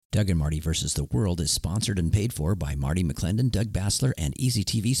Doug and Marty versus the World is sponsored and paid for by Marty McClendon, Doug Bassler, and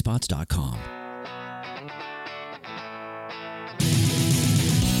EasyTVSpots.com.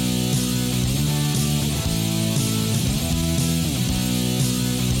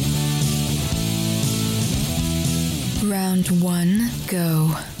 Round one,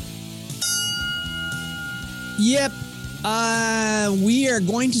 go. Yep. We are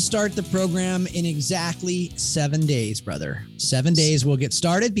going to start the program in exactly 7 days, brother. 7 days we'll get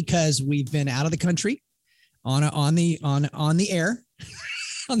started because we've been out of the country on the air,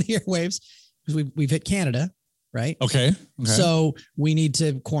 on the airwaves, because we've hit Canada, right? Okay. So we need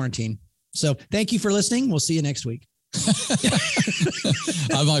to quarantine. So thank you for listening. We'll see you next week.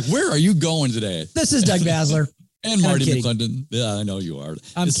 I'm like, where are you going today? This is Doug Bassler. And Marty McClendon. Yeah, I know you are.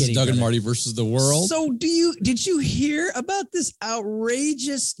 This is Doug and Marty versus the world. So did you hear about this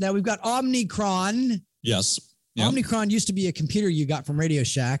outrageous? Now we've got Omicron. Yes. Yep. Omicron used to be a computer you got from Radio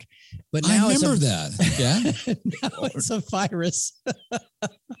Shack, but now I remember that. Yeah. Now it's a virus.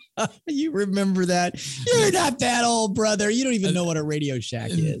 You remember that? You're not that old, brother. You don't even know what a Radio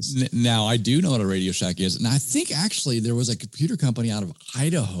Shack is. Now I do know what a Radio Shack is. And I think actually there was a computer company out of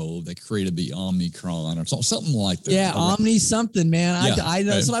Idaho that created the Omicron or something like that. Yeah. Omni something, man. Yeah, I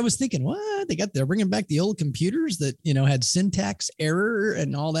that's what I was thinking. What? They're bringing back the old computers that, had syntax error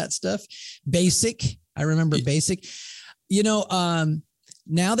and all that stuff. Basic. I remember Basic, now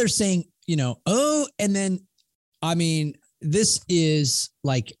they're saying, and then, this is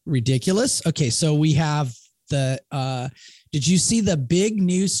like ridiculous. Okay. So we have did you see the big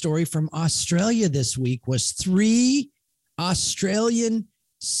news story from Australia this week was 3 Australian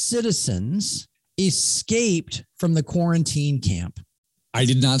citizens escaped from the quarantine camp. I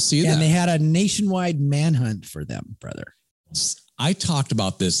did not see that. And they had a nationwide manhunt for them, brother. I talked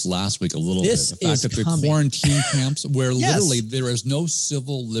about this last week a little bit. The fact that the coming. quarantine camps where Yes. literally there is no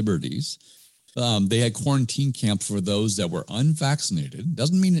civil liberties. They had quarantine camps for those that were unvaccinated.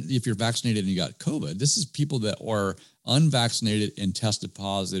 Doesn't mean if you're vaccinated and you got COVID. This is people that are unvaccinated and tested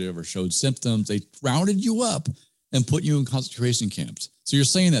positive or showed symptoms. They rounded you up and put you in concentration camps. So you're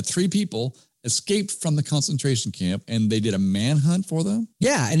saying that 3 people escaped from the concentration camp and they did a manhunt for them?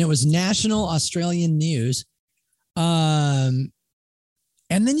 Yeah. And it was national Australian news.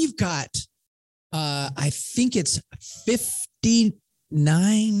 And then you've got, I think it's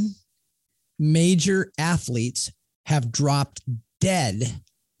 59 major athletes have dropped dead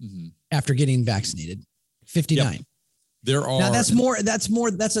after getting vaccinated. 59. Yep. There are. Now that's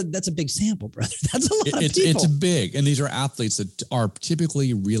a big sample, brother. That's a lot of people. It's big. And these are athletes that are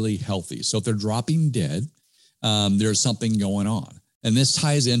typically really healthy. So if they're dropping dead, there's something going on. And this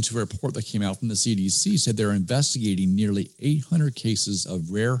ties into a report that came out from the CDC, said they're investigating nearly 800 cases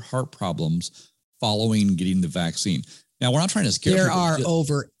of rare heart problems following getting the vaccine. Now, we're not trying to scare There people. are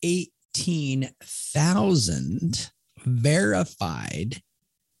over 18,000 verified,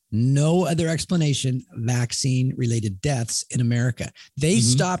 no other explanation, vaccine-related deaths in America. They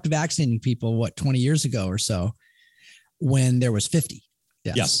stopped vaccinating people, 20 years ago or so, when there was 50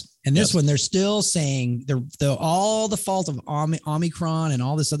 deaths. Yes. And this one, they're still saying all the fault of Omicron and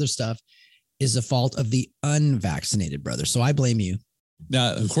all this other stuff is the fault of the unvaccinated, brother. So I blame you.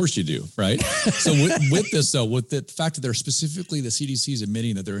 Now, of course you do, right? So with this, though, with the fact that they're specifically, the CDC is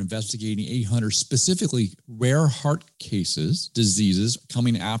admitting that they're investigating 800 specifically rare heart cases, diseases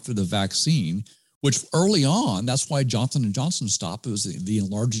coming after the vaccine, which early on, that's why Johnson & Johnson stopped. It was the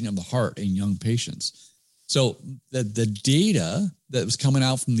enlarging of the heart in young patients. So the data that was coming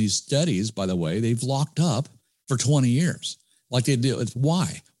out from these studies, by the way, they've locked up for 20 years. Like they do.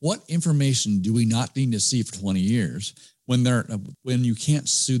 Why? What information do we not need to see for 20 years when you can't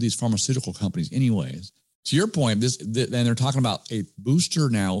sue these pharmaceutical companies anyways? To your point, and they're talking about a booster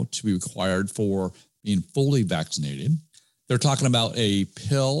now to be required for being fully vaccinated. They're talking about a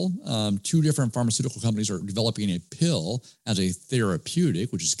pill. 2 different pharmaceutical companies are developing a pill as a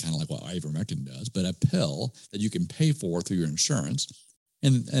therapeutic, which is kind of like what ivermectin does, but a pill that you can pay for through your insurance.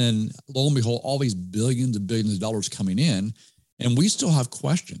 And lo and behold, all these billions and billions of dollars coming in, and we still have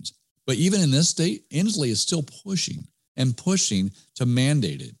questions. But even in this state, Inslee is still pushing to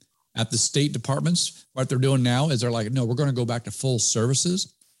mandate it. At the state departments, what they're doing now is they're like, no, we're going to go back to full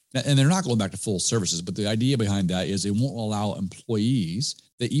services. And they're not going back to full services, but the idea behind that is they won't allow employees,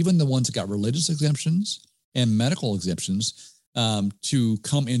 that even the ones that got religious exemptions and medical exemptions, to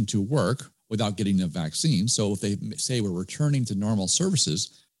come into work without getting the vaccine. So if they say we're returning to normal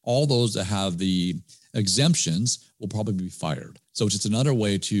services, all those that have the exemptions will probably be fired. So it's just another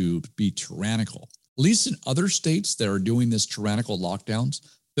way to be tyrannical. At least in other states that are doing this tyrannical lockdowns,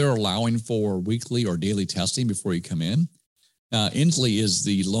 they're allowing for weekly or daily testing before you come in. Inslee is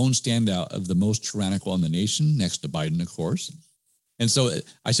the lone standout of the most tyrannical in the nation, next to Biden, of course. And so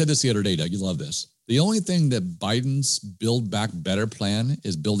I said this the other day, Doug, you love this. The only thing that Biden's Build Back Better plan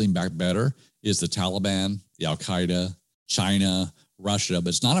is building back better is the Taliban, the Al-Qaeda, China, Russia, but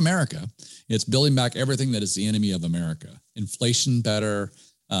it's not America. It's building back everything that is the enemy of America. Inflation better,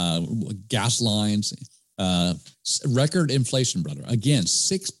 gas lines, record inflation, brother. Again,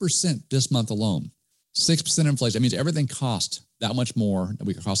 6% this month alone. 6% inflation. That means everything costs that much more that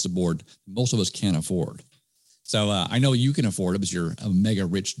we across the board. Most of us can't afford. So I know you can afford it because you're a mega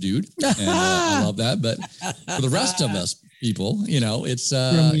rich dude, and I love that. But for the rest of us people, you know, it's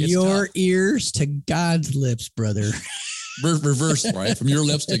from it's your tough. ears to God's lips, brother. Reverse, right? From your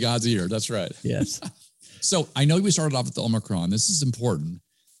lips to God's ear. That's right. Yes. So I know we started off with the Omicron. This is important.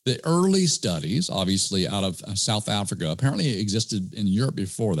 The early studies, obviously out of South Africa, apparently existed in Europe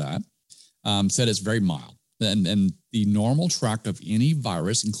before that, said it's very mild. And the normal track of any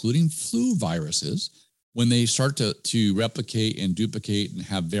virus, including flu viruses, when they start to replicate and duplicate and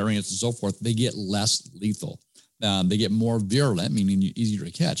have variants and so forth, they get less lethal. They get more virulent, meaning easier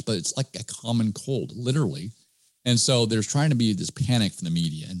to catch, but it's like a common cold, literally. And so there's trying to be this panic from the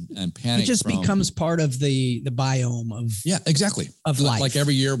media and panic. It just becomes part of the biome of exactly of life. Like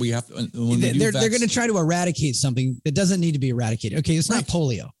every year we have to, when they're going to try to eradicate something that doesn't need to be eradicated. Okay, it's not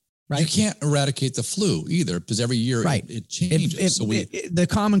polio, right? You can't eradicate the flu either because every year it changes. The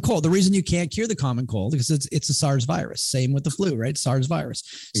common cold, the reason you can't cure the common cold because it's a SARS virus. Same with the flu, right? SARS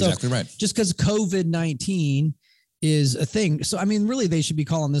virus. Exactly right. Just because COVID-19 is a thing. So, I mean, really, they should be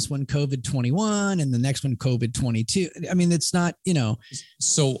calling this one COVID-21 and the next one COVID-22. I mean, it's not, you know.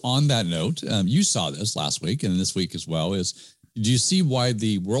 So on that note, you saw this last week and this week as well. Did you see why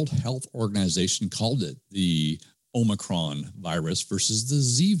the World Health Organization called it the Omicron virus versus the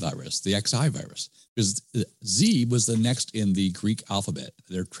Z virus, the XI virus? Because Z was the next in the Greek alphabet.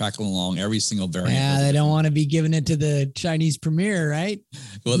 They're tracking along every single variant. Yeah, they don't want to be giving it to the Chinese premier, right?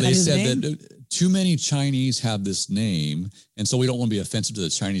 Well, they said that too many Chinese have this name, and so we don't want to be offensive to the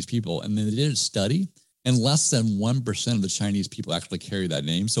Chinese people. And then they did a study, and less than 1% of the Chinese people actually carry that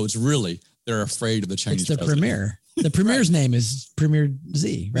name. So it's really, they're afraid of the Chinese president. Premier. The premier's name is Premier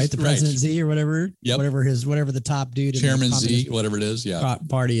Z, right? The President Z or whatever, whatever the top dude, Chairman Z, whatever it is,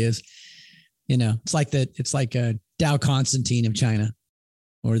 party is. You know, it's like Dow Constantine of China,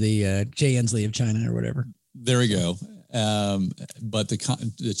 or the Jay Inslee of China, or whatever. There we go. But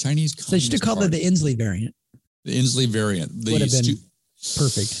the Chinese, so they should have called it the Inslee variant. The Inslee variant would have been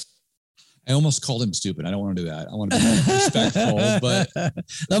perfect. I almost called him stupid. I don't want to do that. I want to be respectful, but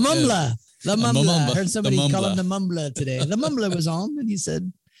the Mumbler. The Mumbler. I heard somebody call him the Mumbler today. The Mumbler was on, and he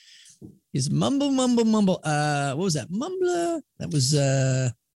said, "He's mumble. What was that? Mumbler. That was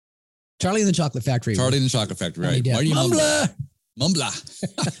Charlie and the Chocolate Factory. Charlie and the Chocolate Factory. Right? Why do you Mumbler? Mumbler.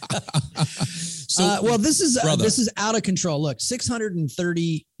 So, well, this is out of control. Look,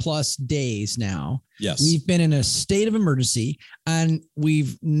 630 plus days now. Yes, we've been in a state of emergency, and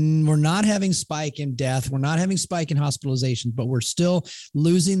we're not having spike in death. We're not having spike in hospitalizations, but we're still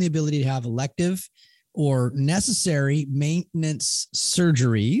losing the ability to have elective or necessary maintenance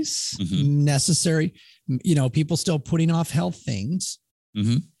surgeries. Mm-hmm. Necessary, you know, people still putting off health things.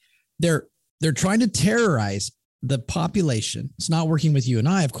 Mm-hmm. They're trying to terrorize the population. It's not working with you and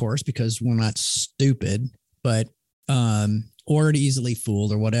I, of course, because we're not stupid, but or easily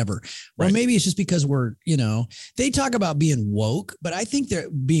fooled or whatever. Right. Or maybe it's just because we're, you know, they talk about being woke, but I think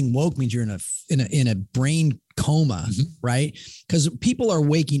that being woke means you're in a brain coma, mm-hmm. right? Because people are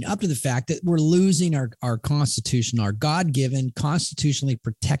waking up to the fact that we're losing our Constitution, our God-given, constitutionally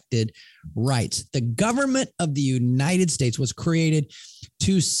protected rights. The government of the United States was created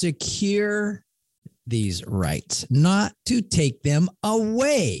to secure these rights, not to take them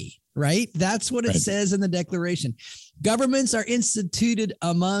away, right? That's what it says in the Declaration. Governments are instituted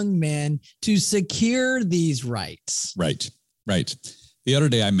among men to secure these rights. Right. The other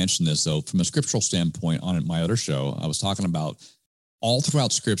day I mentioned this, though, from a scriptural standpoint on my other show, I was talking about all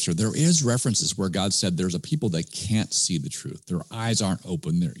throughout Scripture, there is references where God said there's a people that can't see the truth. Their eyes aren't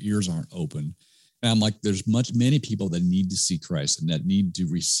open. Their ears aren't open. And I'm like, there's many people that need to see Christ and that need to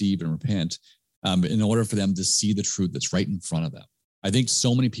receive and repent in order for them to see the truth that's right in front of them. I think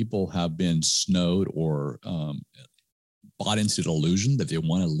so many people have been snowed or bought into the illusion that they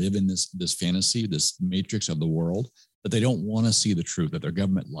want to live in this fantasy, this matrix of the world, that they don't want to see the truth, that their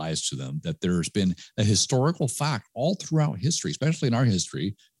government lies to them, that there's been a historical fact all throughout history, especially in our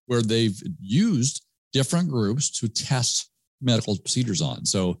history, where they've used different groups to test medical procedures on.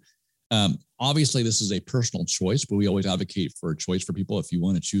 So obviously this is a personal choice, but we always advocate for a choice for people. If you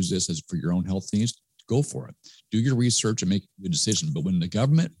want to choose this as for your own health needs, go for it. Do your research and make a good decision. But when the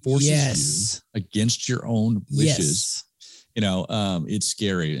government forces you against your own wishes, it's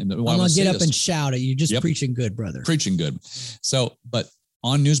scary. And I'm going to get up and shout at you. Just preaching good, brother. Preaching good. So, but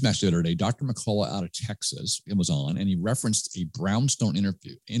on Newsmax the other day, Dr. McCullough out of Texas, it was on, and he referenced a Brownstone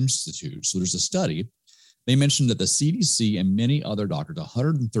Institute. So there's a study. They mentioned that the CDC and many other doctors,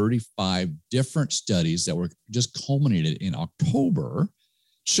 135 different studies that were just culminated in October,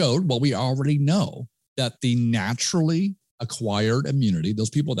 showed what we already know, that the naturally acquired immunity, those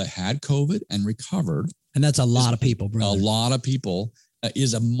people that had COVID and recovered. And that's a lot of people, brother. A lot of people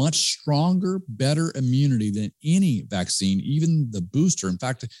is a much stronger, better immunity than any vaccine, even the booster. In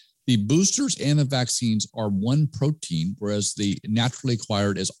fact, the boosters and the vaccines are one protein, whereas the naturally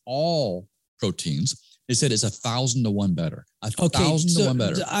acquired is all proteins. They said it's 1,000 to 1 better. 1,000 to 1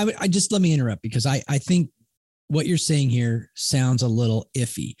 better. I just let me interrupt because I think what you're saying here sounds a little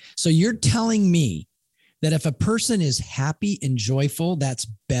iffy. So you're telling me that if a person is happy and joyful, that's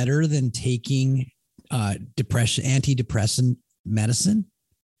better than taking antidepressant medicine?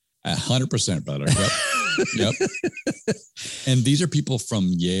 100%, brother. Yep. And these are people from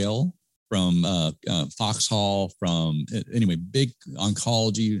Yale, from Foxhall, from big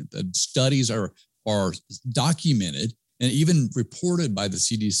oncology. The studies are documented and even reported by the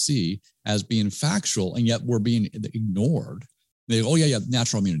CDC as being factual, and yet we're being ignored. They go,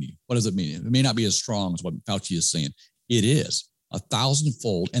 natural immunity. What does it mean? It may not be as strong as what Fauci is saying. It is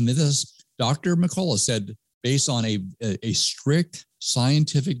 1,000-fold. And this Dr. McCullough said, based on a strict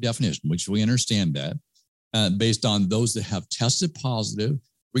scientific definition, which we understand that, based on those that have tested positive,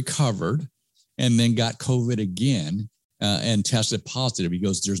 recovered, and then got COVID again, and tested positive. He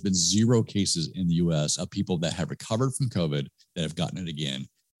goes, there's been 0 cases in the U.S. of people that have recovered from COVID that have gotten it again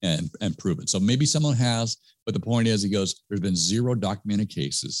and proven. So maybe someone has, but the point is, he goes, there's been 0 documented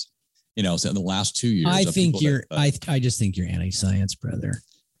cases, so in the last 2 years. I think I just think you're anti-science, brother.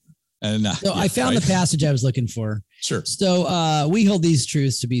 And so I found the passage I was looking for. Sure. So we hold these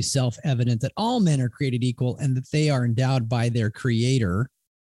truths to be self-evident, that all men are created equal and that they are endowed by their creator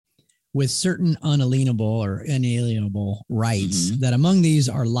with certain unalienable or inalienable rights, that among these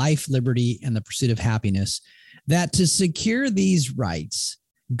are life, liberty, and the pursuit of happiness, that to secure these rights,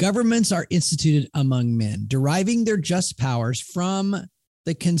 governments are instituted among men, deriving their just powers from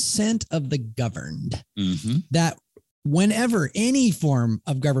the consent of the governed, that whenever any form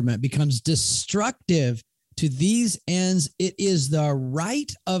of government becomes destructive to these ends, it is the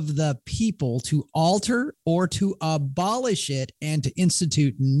right of the people to alter or to abolish it and to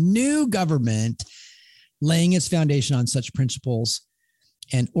institute new government, laying its foundation on such principles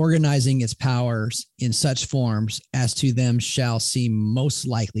and organizing its powers in such forms as to them shall seem most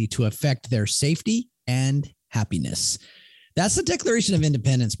likely to affect their safety and happiness. That's the Declaration of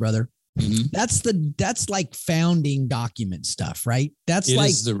Independence, brother. That's like founding document stuff, right? That's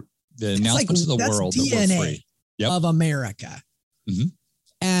the announcements of the world DNA that we're free of America.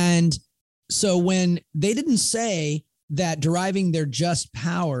 And so when they didn't say that deriving their just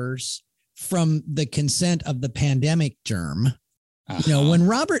powers from the consent of the pandemic germ, when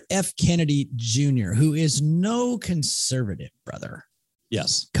Robert F. Kennedy Jr., who is no conservative, brother,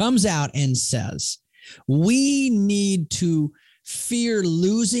 comes out and says, we need to fear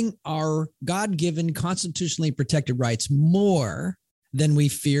losing our God-given constitutionally protected rights more than we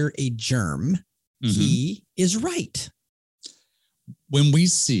fear a germ, he is right. When we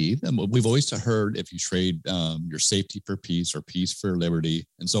see, we've always heard, if you trade your safety for peace or peace for liberty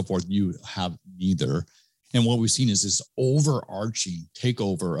and so forth, you have neither. And what we've seen is this overarching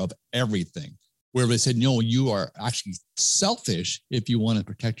takeover of everything, where they said, no, you are actually selfish if you want to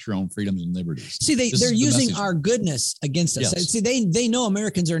protect your own freedoms and liberties. See, they're using our goodness against us. See, they know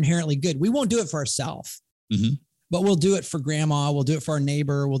Americans are inherently good. We won't do it for ourselves. But we'll do it for grandma. We'll do it for our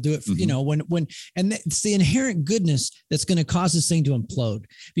neighbor. We'll do it for, and it's the inherent goodness that's going to cause this thing to implode,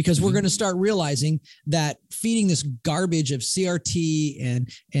 because we're going to start realizing that feeding this garbage of CRT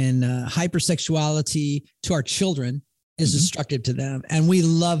and hypersexuality to our children is destructive to them. And we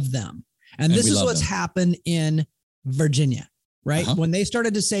love them. And this is what's happened in Virginia, right? When they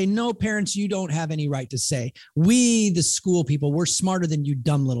started to say, no, parents, you don't have any right to say. We, the school people, we're smarter than you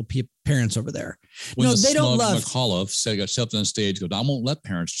dumb little parents over there. When they don't love. McAuliffe said, got shoved on stage, goes, I won't let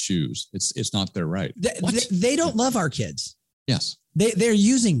parents choose. It's not their right. They don't love our kids. Yes. They're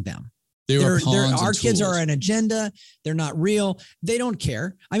using them. Our kids are an agenda. They're not real. They don't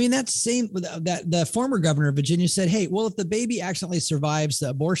care. I mean, that's same that the former governor of Virginia said, hey, well, if the baby accidentally survives the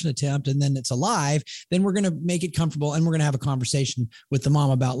abortion attempt and then it's alive, then we're going to make it comfortable. And we're going to have a conversation with the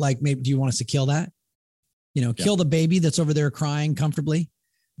mom about, like, maybe, do you want us to kill that? Kill the baby that's over there crying comfortably.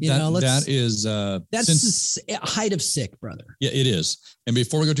 That is that's the height of sick, brother. Yeah, it is. And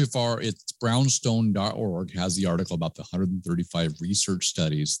before we go too far, it's brownstone.org has the article about the 135 research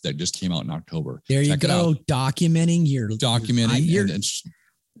studies that just came out in October. There you go, documenting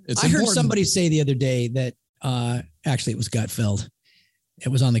it's I heard somebody say the other day that actually it was Gutfeld. It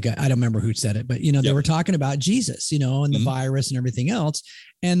was on the gut. I don't remember who said it, but they were talking about Jesus, and the virus and everything else.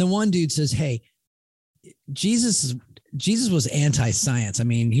 And the one dude says, "Hey, Jesus was anti-science. I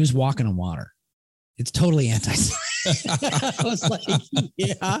mean, he was walking on water. It's totally anti-science." I was like,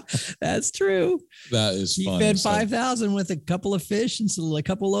 yeah, that's true. That is he funny. Fed 5,000 with a couple of fish and a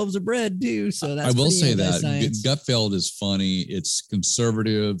couple loaves of bread too. So that's I will say that Gutfeld is funny. It's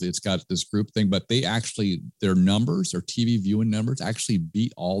conservative. It's got this group thing, but their TV viewing numbers actually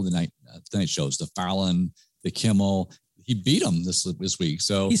beat all the night shows, the Fallon, the Kimmel. He beat them this week.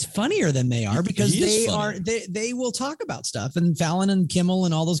 So he's funnier than they are because they will talk about stuff, and Fallon and Kimmel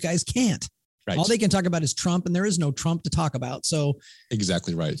and all those guys can't. Right. All they can talk about is Trump, and there is no Trump to talk about. So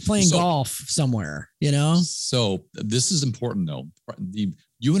exactly right. Playing golf somewhere, So this is important though.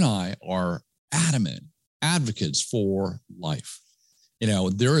 You and I are adamant advocates for life.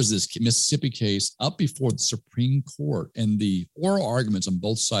 There is this Mississippi case up before the Supreme Court, and the oral arguments on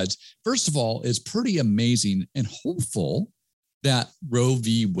both sides. First of all, it's pretty amazing and hopeful that Roe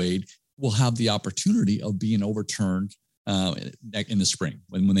v. Wade will have the opportunity of being overturned in the spring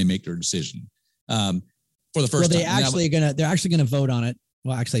when they make their decision. For the first time. They're actually gonna vote on it.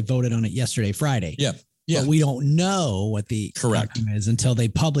 Well, actually voted on it yesterday, Friday. Yeah. But we don't know what the outcome is until they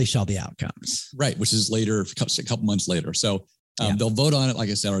publish all the outcomes. Right, which is later, a couple months later. So they'll vote on it, like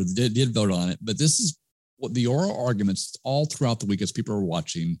I said, or they did vote on it. But this is what the oral arguments all throughout the week as people were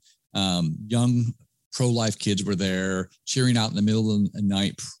watching. Young pro-life kids were there cheering out in the middle of the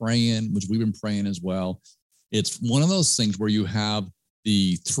night, praying, which we've been praying as well. It's one of those things where you have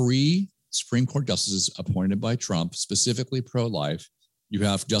the 3 Supreme Court justices appointed by Trump, specifically pro-life. You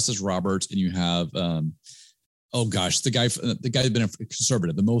have Justice Roberts, and you have, the guy who's been a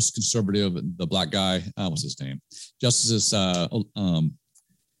conservative, the most conservative, the black guy. What's his name? Justice Clarence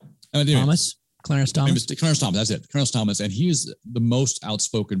Thomas. Clarence Thomas. That's it. Clarence Thomas, and he is the most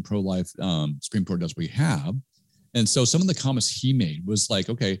outspoken pro-life Supreme Court justice we have. And so some of the comments he made was like,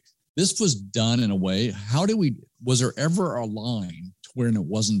 okay, this was done in a way. Was there ever a line to where it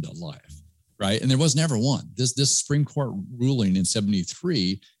wasn't alive? Right. And there was never one. This Supreme Court ruling in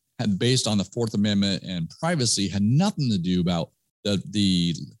 73 had, based on the Fourth Amendment and privacy, had nothing to do about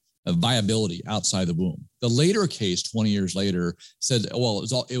the viability outside the womb. The later case, 20 years later, said, well,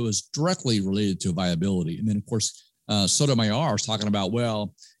 it was directly related to viability. And then, of course, Sotomayor is talking about,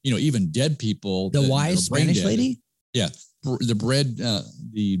 even dead people. The wise Spanish lady? Yeah.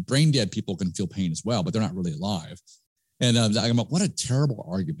 The brain dead people can feel pain as well, but they're not really alive. And I'm like, what a terrible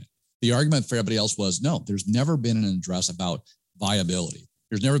argument. The argument for everybody else was, no, there's never been an address about viability.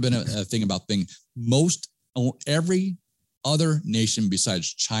 There's never been a thing about every other nation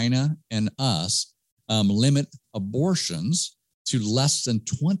besides China and us limit abortions to less than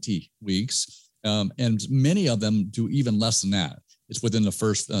 20 weeks. And many of them do even less than that. It's within the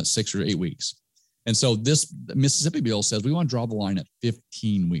first 6 or 8 weeks. And so this Mississippi bill says we want to draw the line at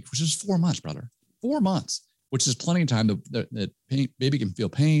 15 weeks, which is 4 months, brother. 4 months, which is plenty of time that baby can feel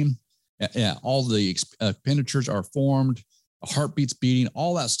pain. Yeah, all the expenditures are formed, heartbeats beating,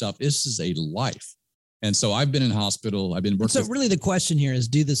 all that stuff. This is a life. And so I've been in hospital. I've been working. So really the question here is,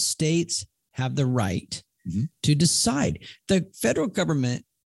 do the states have the right to decide? The federal government,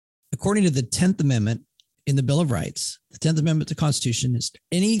 according to the 10th Amendment in the Bill of Rights, the 10th Amendment to the Constitution, is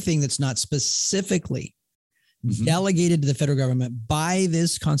anything that's not specifically delegated to the federal government by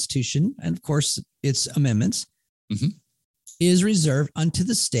this Constitution, and of course its amendments, is reserved unto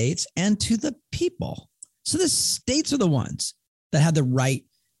the states and to the people. So the states are the ones that have the right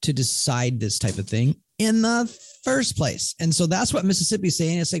to decide this type of thing in the first place. And so that's what Mississippi is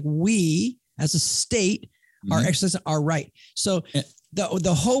saying. It's like we as a state are exercising our right. So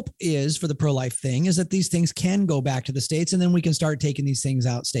the hope is for the pro-life thing is that these things can go back to the states, and then we can start taking these things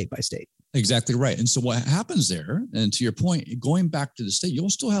out state by state. Exactly right. And so what happens there, and to your point, going back to the state, you'll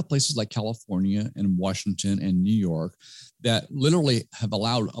still have places like California and Washington and New York that literally have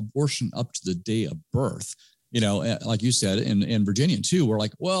allowed abortion up to the day of birth. Like you said, in Virginia too, we're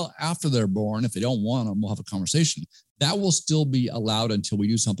like, well, after they're born, if they don't want them, we'll have a conversation. That will still be allowed until we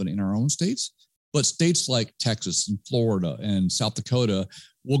do something in our own states. But states like Texas and Florida and South Dakota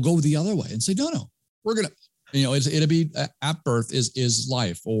will go the other way and say, no, we're going to, it'll be at birth is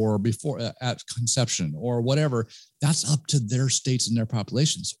life, or before at conception or whatever. That's up to their states and their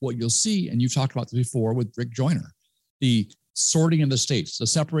populations. What you'll see, and you've talked about this before with Rick Joyner, the sorting of the states, the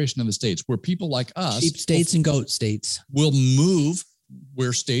separation of the states, where people like us, sheep states and goat states, will move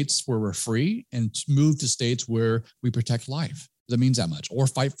where states where we're free and move to states where we protect life. That means that much, or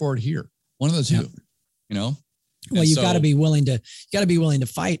fight for it here. One of the two, you know. Well, you got to be willing to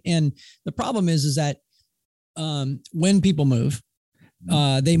fight. And the problem is that when people move,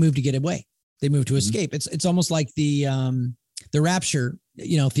 they move to get away. They move to escape. It's almost like the rapture,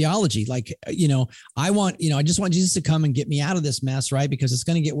 theology. Like, I just want Jesus to come and get me out of this mess, right? Because it's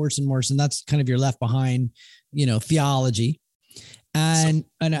going to get worse and worse. And that's kind of your left behind, theology. And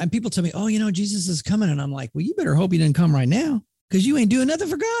people tell me, oh, Jesus is coming. And I'm like, well, you better hope he didn't come right now, because you ain't doing nothing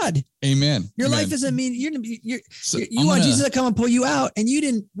for God. Amen. Your life doesn't mean you want Jesus to come and pull you out. And you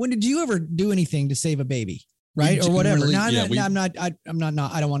didn't. When did you ever do anything to save a baby? Right. Or whatever. I don't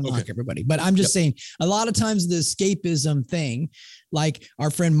want to knock everybody, but I'm just saying a lot of times the escapism thing, like our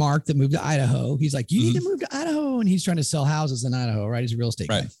friend Mark that moved to Idaho, he's like, you need to move to Idaho. And he's trying to sell houses in Idaho. Right. He's a real estate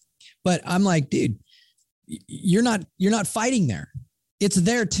guy. But I'm like, dude, you're not fighting there. It's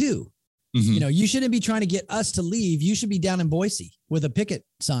there too. You shouldn't be trying to get us to leave. You should be down in Boise with a picket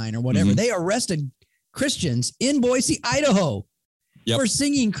sign or whatever. They arrested Christians in Boise, Idaho for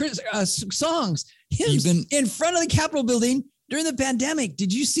singing songs, hymns in front of the Capitol building during the pandemic.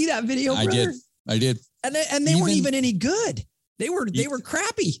 Did you see that video, brother? I did. And they weren't even any good. They were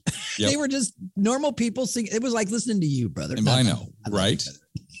crappy. They were just normal people singing. It was like listening to you, brother. I know, right?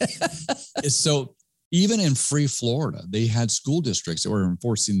 So even in free Florida, they had school districts that were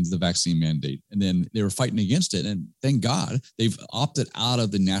enforcing the vaccine mandate, and then they were fighting against it. And thank God they've opted out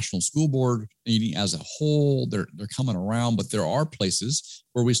of the National School Board meeting as a whole. They're coming around, but there are places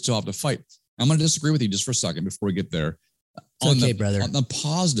where we still have to fight. I'm going to disagree with you just for a second before we get there. Brother. On the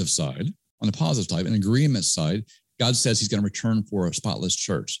positive side, an agreement side, God says he's going to return for a spotless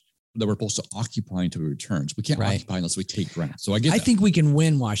church that we're supposed to occupy until he returns. We can't occupy unless we take ground. So I think we can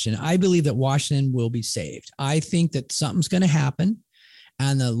win Washington. I believe that Washington will be saved. I think that something's going to happen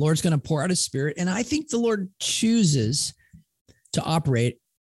and the Lord's going to pour out his spirit. And I think the Lord chooses to operate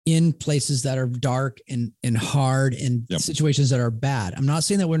in places that are dark and hard and situations that are bad. I'm not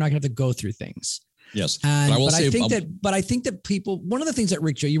saying that we're not going to have to go through things. Yes. But I think that people, one of the things that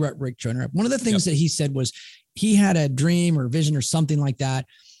Rick Joyner, one of the things that he said was he had a dream or vision or something like that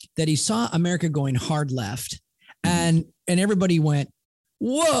he saw America going hard left, and everybody went,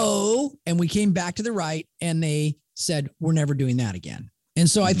 whoa. And we came back to the right and they said, we're never doing that again. And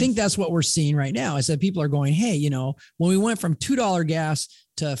so I think that's what we're seeing right now is that people are going, hey, when we went from $2 gas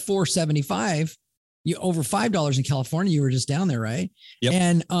to $4.75, over $5 in California, you were just down there. Right. Yep.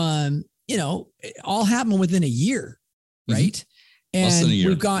 And, it all happened within a year. Right. And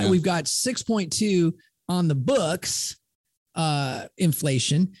we've got 6.2 on the books,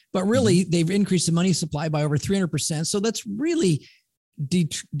 inflation, but really they've increased the money supply by over 300%. So that's really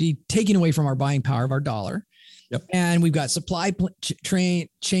taking away from our buying power of our dollar. Yep. And we've got supply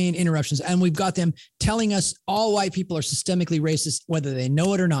chain interruptions, and we've got them telling us all white people are systemically racist, whether they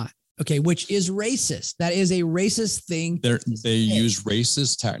know it or not. Okay. Which is racist. That is a racist thing. They use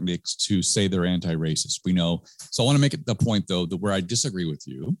racist tactics to say they're anti-racist. We know. So I want to make it the point though, that where I disagree with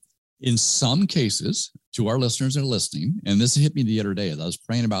you. In some cases, to our listeners that are listening, and this hit me the other day as I was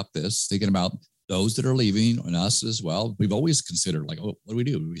praying about this, thinking about those that are leaving and us as well. We've always considered like, oh, what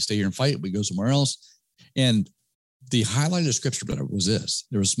do? We stay here and fight? We go somewhere else? And the highlighted scripture was this.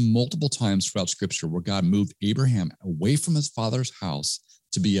 There was multiple times throughout scripture where God moved Abraham away from his father's house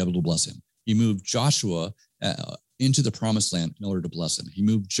to be able to bless him. He moved Joshua into the promised land in order to bless him. He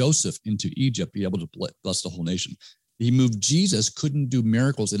moved Joseph into Egypt, be able to bless the whole nation. He moved Jesus, couldn't do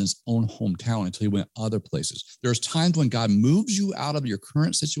miracles in his own hometown until he went other places. There's times when God moves you out of your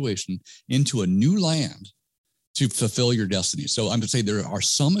current situation into a new land to fulfill your destiny. So I'm to say there are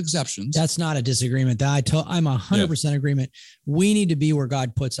some exceptions. That's not a disagreement. I'm 100% agreement. We need to be where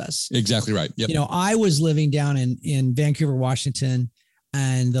God puts us. Exactly right. Yep. I was living down in Vancouver, Washington,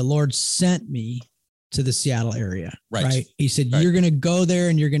 and the Lord sent me to the Seattle area. Right. He said, you're going to go there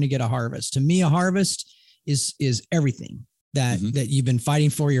and you're going to get a harvest. To me, a harvest is everything that you've been fighting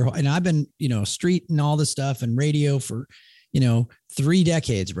for and I've been, street and all this stuff and radio for, 3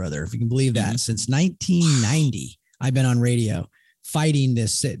 decades, brother, if you can believe that. Since 1990, I've been on radio fighting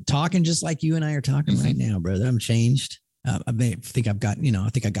this, talking just like you and I are talking right now, brother. I'm changed. I think I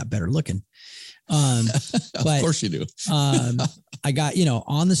got better looking. Of course you do. I got,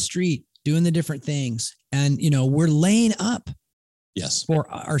 on the street doing the different things, and, we're laying up for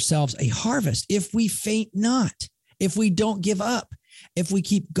ourselves a harvest if we faint not, if we don't give up, if we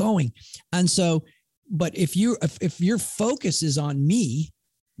keep going. And so, but if your focus is on me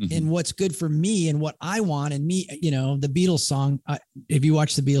and what's good for me and what I want and me, you know, the Beatles song. If you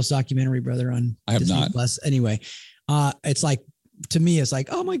watch the Beatles documentary, brother, on I have Disney not. Plus, anyway, it's like, to me, it's like,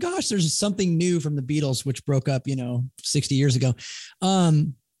 oh my gosh, there's something new from the Beatles, which broke up, you know, 60 years ago.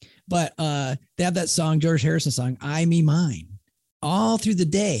 But they have that song, George Harrison song, I, Me, Mine, all through the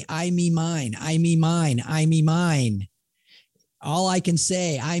day. I, me, mine, I, me, mine, I, me, mine. All I can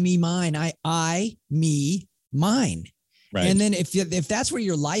say, I, me, mine, I, me, mine. Right. And then if that's where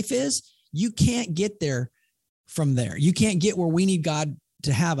your life is, you can't get there from there. You can't get where we need God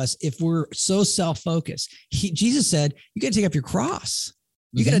to have us if we're so self-focused. Jesus said, you got to take up your cross.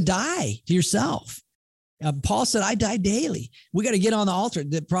 You got to die to yourself. Paul said, I die daily. We got to get on the altar.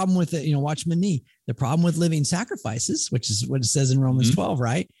 The problem with it, you know, watch my knee. The problem with living sacrifices, which is what it says in Romans 12,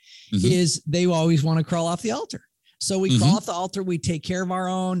 right? Is they always want to crawl off the altar. So we crawl off the altar, we take care of our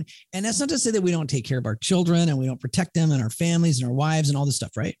own. And that's not to say that we don't take care of our children and we don't protect them and our families and our wives and all this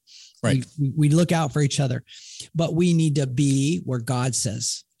stuff, right? Right. We look out for each other, but we need to be where God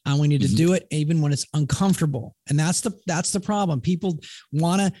says, and we need to do it even when it's uncomfortable. And that's the problem. People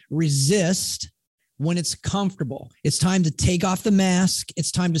want to resist when it's comfortable. It's time to take off the mask.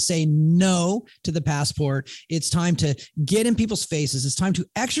 It's time to say no to the passport. It's time to get in people's faces. It's time to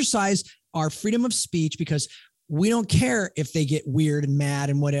exercise our freedom of speech, because we don't care if they get weird and mad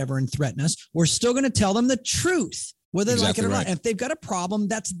and whatever and threaten us. We're still going to tell them the truth, whether they like it or not. And if they've got a problem,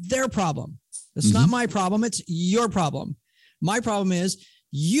 that's their problem. It's not my problem. It's your problem. My problem is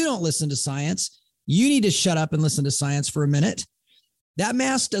you don't listen to science. You need to shut up and listen to science for a minute. That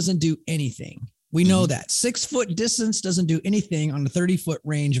mask doesn't do anything. We know that 6 foot distance doesn't do anything on a 30-foot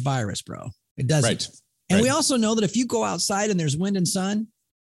range virus, bro. It doesn't. Right. And we also know that if you go outside and there's wind and sun,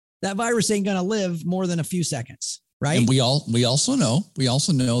 that virus ain't going to live more than a few seconds. Right. And we also know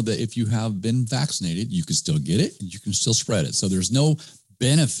that if you have been vaccinated, you can still get it and you can still spread it. So there's no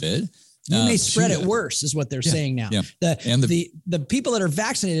benefit. You may spread it worse, is what they're saying now. Yeah. The people that are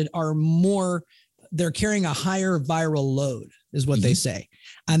vaccinated are they're carrying a higher viral load, is what they say.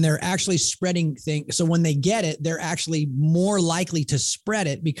 And they're actually spreading things. So when they get it, they're actually more likely to spread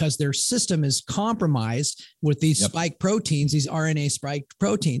it because their system is compromised with these spike proteins, these RNA spike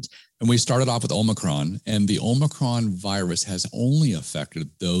proteins. And we started off with Omicron, and the Omicron virus has only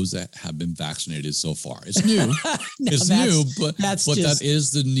affected those that have been vaccinated so far. It's new. But that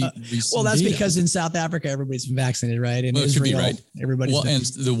is the recent well, that's data. because in South Africa, everybody's been vaccinated, right? In Israel, could be right. Everybody's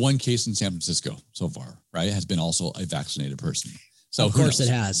and the one case in San Francisco so far, right, has been also a vaccinated person. So of course it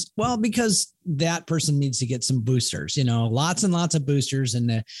has. Well, because that person needs to get some boosters, you know, lots and lots of boosters.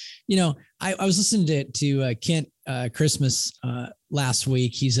 And, you know, I was listening to Kent Christmas last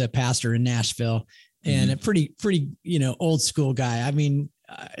week. He's a pastor in Nashville and a pretty, you know, old school guy. I mean,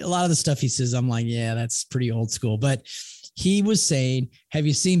 a lot of the stuff he says, I'm like, yeah, that's pretty old school. But he was saying, have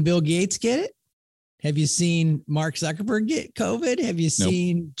you seen Bill Gates get it? Have you seen Mark Zuckerberg get COVID? Have you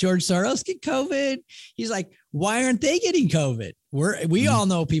seen George Soros get COVID? He's like, why aren't they getting COVID? We all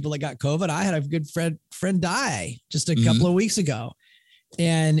know people that got COVID. I had a good friend die just a couple of weeks ago,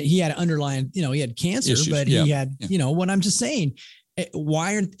 and he had underlying, you know, he had cancer, but he had, you know, what I'm just saying,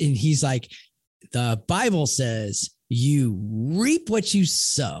 and he's like, the Bible says you reap what you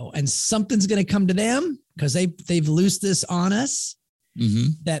sow, and something's going to come to them because they've loosed this on us.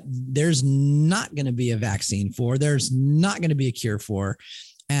 That there's not going to be a vaccine for, there's not going to be a cure for,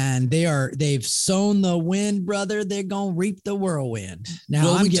 and they've sown the wind, brother. They're going to reap the whirlwind.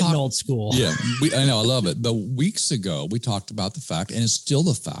 Now I'm getting old school. Yeah, I know. I love it. But weeks ago, we talked about the fact, and it's still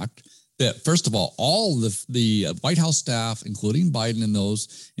the fact, that first of all the White House staff, including Biden and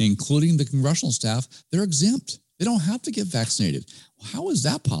those, including the congressional staff, they're exempt. They don't have to get vaccinated. How is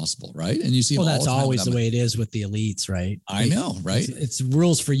that possible, right? And you see, well, that's always the way it is with the elites, right? I know, right? It's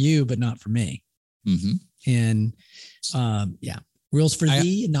rules for you, but not for me. And rules for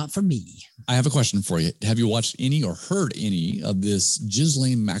thee and not for me. I have a question for you. Have you watched any or heard any of this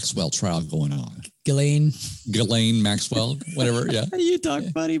Ghislaine Maxwell trial going on? Ghislaine Maxwell, whatever. Yeah. You talk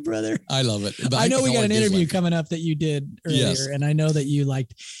funny, brother. I love it. I know we got an interview coming up that you did earlier, and I know that you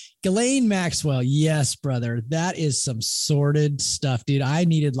liked Ghislaine Maxwell. Yes, brother. That is some sordid stuff, dude. I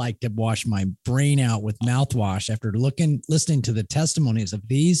needed to wash my brain out with mouthwash after listening to the testimonies of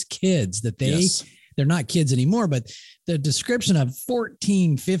these kids that they're not kids anymore, but the description of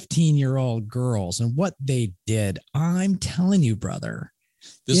 14, 15-year-old girls and what they did. I'm telling you, brother.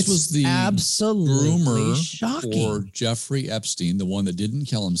 This was the absolutely groomer shocking for Jeffrey Epstein, the one that didn't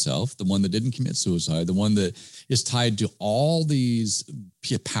kill himself, the one that didn't commit suicide, the one that is tied to all these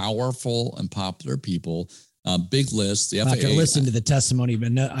powerful and popular people. Big list. The FAA. After listening to the testimony,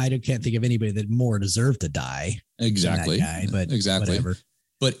 but no, I can't think of anybody that more deserved to die. Exactly. That guy, but exactly. Whatever.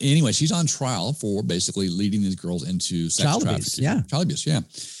 But anyway, she's on trial for basically leading these girls into sex Child trafficking. abuse, yeah. Child abuse, yeah.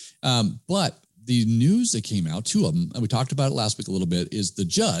 But the news that came out, two of them, and we talked about it last week a little bit, is the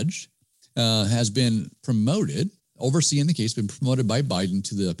judge has been promoted, overseeing the case, been promoted by Biden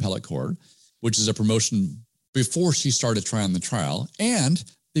to the appellate court, which is a promotion before she started trying the trial. And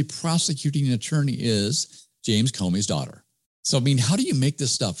the prosecuting attorney is James Comey's daughter. So, I mean, how do you make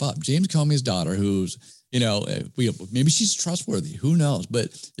this stuff up? James Comey's daughter, who's, maybe she's trustworthy. Who knows? But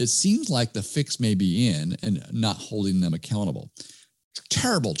it seems like the fix may be in and not holding them accountable.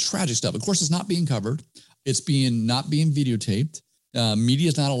 Terrible, tragic stuff. Of course, it's not being covered. It's not being videotaped. Media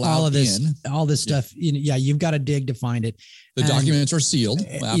is not allowed all of this, in. all this stuff. You've got to dig to find it. The documents are sealed.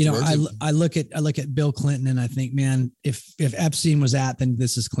 I look at Bill Clinton and I think, man, if Epstein was then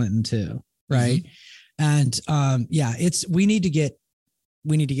this is Clinton too, right? Mm-hmm. And we need to get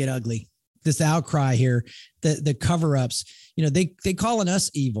ugly. This outcry here, the cover-ups. They calling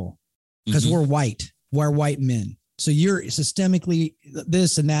us evil because we're white. We're white men. So you're systemically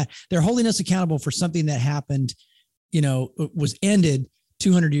this and that. They're holding us accountable for something that happened, was ended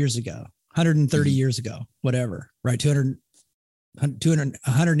 200 years ago, 130 years ago, whatever, right?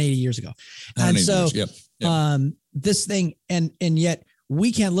 180 years ago. And so this thing, and yet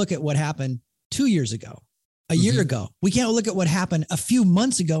we can't look at what happened 2 years ago, a year ago. We can't look at what happened a few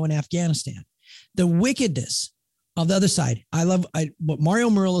months ago in Afghanistan. The wickedness of the other side. What Mario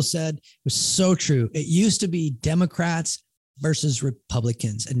Murillo said was so true. It used to be Democrats versus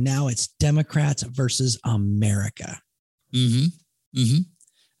Republicans, and now it's Democrats versus America. And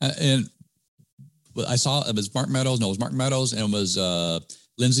I saw it was Mark Meadows. No, it was Mark Meadows, and it was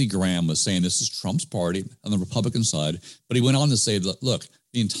Lindsey Graham was saying this is Trump's party on the Republican side. But he went on to say, look,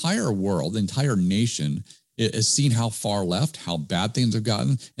 the entire world, the entire nation has seen how far left, how bad things have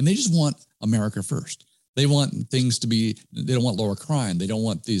gotten, and they just want America first. They want things to be. They don't want lower crime. They don't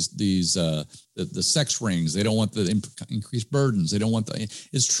want the sex rings. They don't want the increased burdens. They don't want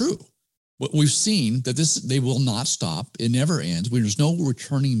It's true. What we've seen that they will not stop. It never ends. There's no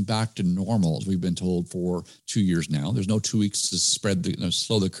returning back to normal, as we've been told for 2 years now. There's no 2 weeks to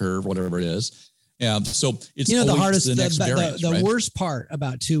slow the curve, whatever it is. So it's the hardest. The next variance, the right? worst part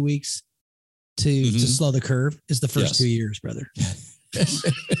about 2 weeks to slow the curve is the first 2 years, brother.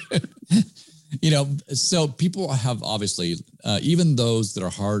 So people have obviously, even those that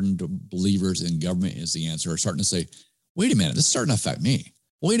are hardened believers in government is the answer, are starting to say, wait a minute, this is starting to affect me.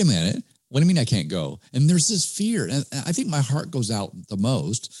 Wait a minute. What do you mean I can't go? And there's this fear. And I think my heart goes out the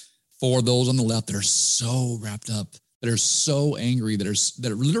most for those on the left that are so wrapped up, that are so angry, that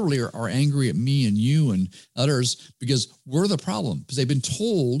literally are angry at me and you and others because we're the problem. Because they've been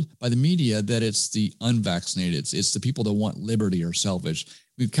told by the media that it's the unvaccinated. It's the people that want liberty or selfish.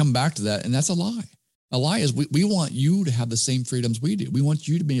 We've come back to that, and that's a lie. A lie is we want you to have the same freedoms we do. We want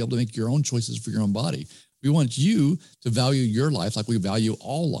you to be able to make your own choices for your own body. We want you to value your life like we value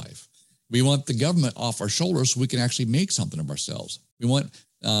all life. We want the government off our shoulders so we can actually make something of ourselves. We want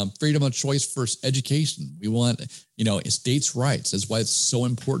freedom of choice for education. We want, states' rights. That's why it's so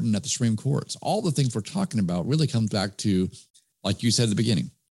important at the Supreme Court. All the things we're talking about really comes back to, like you said at the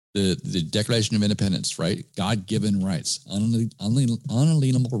beginning, the Declaration of Independence, right? God-given rights,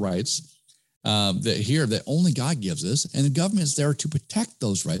 unalienable rights that only God gives us, and the government is there to protect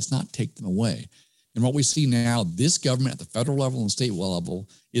those rights, not take them away. And what we see now, this government at the federal level and state level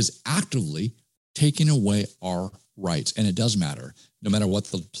is actively taking away our rights. And it does matter, no matter what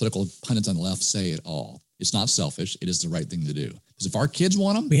the political pundits on the left say at all. It's not selfish. It is the right thing to do. Because if our kids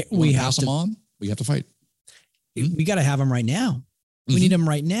want them, we pass them on, we have to fight. We got to have them right now. We need them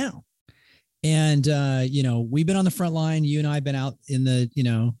right now. And, we've been on the front line. You and I have been out in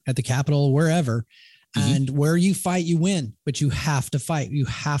at the Capitol, wherever. And where you fight, you win, but you have to fight. You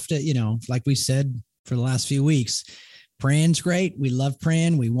have to, like we said for the last few weeks, praying's great. We love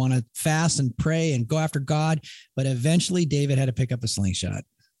praying. We want to fast and pray and go after God. But eventually David had to pick up a slingshot.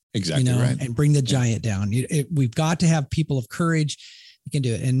 Exactly right. And bring the giant down. We've got to have people of courage that can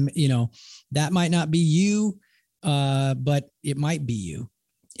do it. And, that might not be you, but it might be you.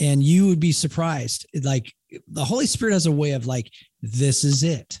 And you would be surprised. Like the Holy Spirit has a way of like, this is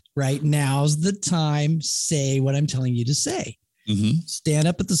it, right? Now's the time. Say what I'm telling you to say. Stand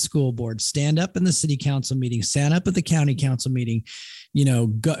up at the school board, stand up in the city council meeting, stand up at the county council meeting,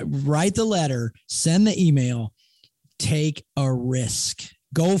 go, write the letter, send the email, take a risk,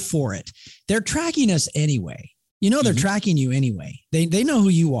 go for it. They're tracking us anyway. They're tracking you anyway. They know who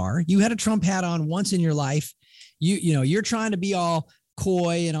you are. You had a Trump hat on once in your life. You're trying to be all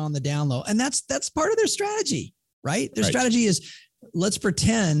coy and on the down low. And that's part of their strategy, right? Their strategy is let's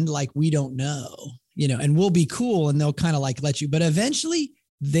pretend like we don't know, and we'll be cool and they'll kind of like let you, but eventually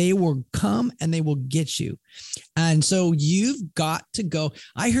They will come and they will get you. And so you've got to go.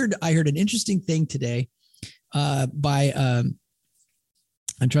 I heard an interesting thing today by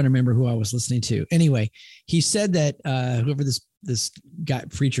I'm trying to remember who I was listening to. Anyway, he said that whoever this guy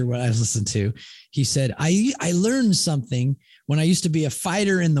preacher what I was listening to, he said, I learned something when I used to be a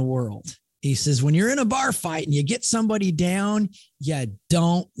fighter in the world. He says, when you're in a bar fight and you get somebody down, you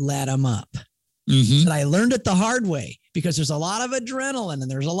don't let them up. Mm-hmm. And I learned it the hard way because there's a lot of adrenaline and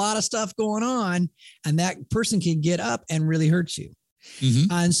there's a lot of stuff going on, and that person can get up and really hurt you.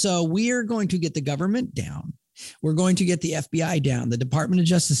 Mm-hmm. And so we are going to get the government down. We're going to get the FBI down, the Department of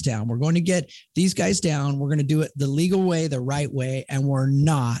Justice down. We're going to get these guys down. We're going to do it the legal way, the right way, and we're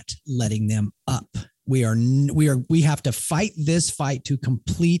not letting them up. We have to fight this fight to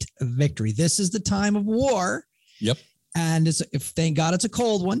complete victory. This is the time of war. Yep. And thank God it's a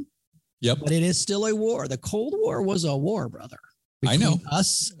cold one. Yep. But it is still a war. The Cold War was a war, brother. I know.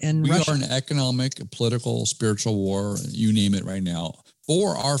 Us and we Russia. are an economic, political, spiritual war. You name it right now.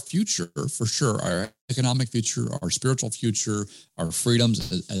 For our future, for sure, our economic future, our spiritual future, our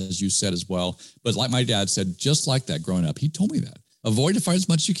freedoms, as you said as well. But like my dad said, just like that growing up, he told me that. Avoid to fight as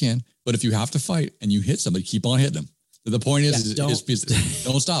much as you can, but if you have to fight and you hit somebody, keep on hitting them. The point is, don't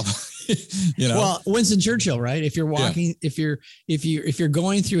stop. You know. Well, Winston Churchill, right? If you're walking, if you're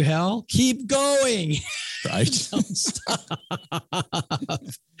going through hell, keep going. Right. Don't stop.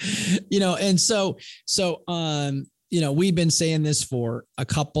 And so we've been saying this for a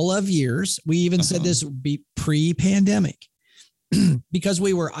couple of years. We even said this would be pre-pandemic because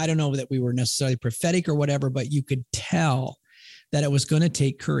I don't know that we were necessarily prophetic or whatever, but you could tell that it was going to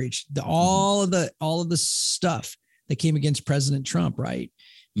take courage. All of the stuff that came against President Trump, right?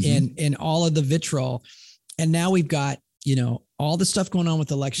 Mm-hmm. And all of the vitriol. And now we've got, all the stuff going on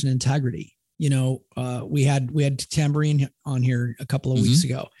with election integrity. We had Tambourine on here a couple of weeks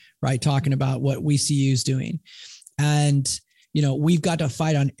ago, right? Talking about what WCU is doing. And, we've got to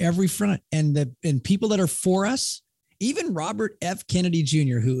fight on every front, and people that are for us, even Robert F. Kennedy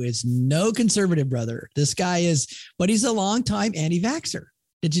Jr., who is no conservative, brother. This guy but he's a longtime anti-vaxxer.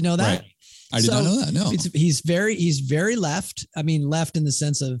 Did you know that? Right. I did not know that. No, he's very left. I mean, left in the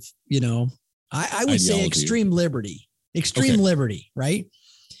sense of, I would say extreme liberty, liberty, right?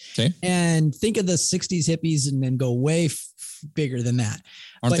 Okay. And think of the 60s hippies and then go way bigger than that.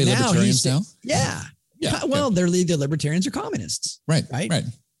 Aren't they libertarians now? Yeah. Yeah. Well, they're either libertarians or communists. Right.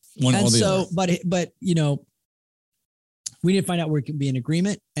 One or the other. But we need to find out where we can be in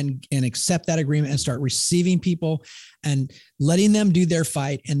agreement and accept that agreement and start receiving people and letting them do their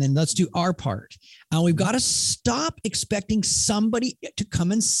fight. And then let's do our part. And we've got to stop expecting somebody to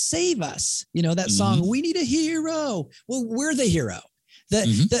come and save us. That song, we need a hero. Well, we're the hero.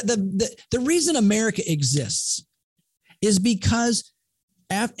 The reason America exists is because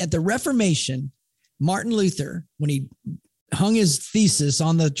at the Reformation, Martin Luther, when he hung his thesis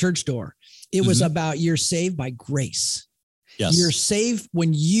on the church door, it was about you're saved by grace. Yes. You're saved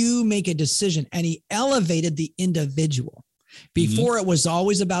when you make a decision, and he elevated the individual. Before it was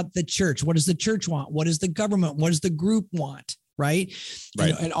always about the church. What does the church want? What does the government? What does the group want? Right.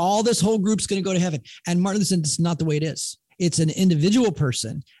 And all this whole group's going to go to heaven. And Martin Luther said, it's not the way it is. It's an individual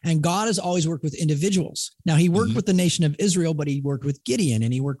person, and God has always worked with individuals. Now he worked with the nation of Israel, but he worked with Gideon,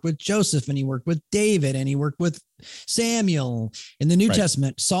 and he worked with Joseph, and he worked with David, and he worked with Samuel in the New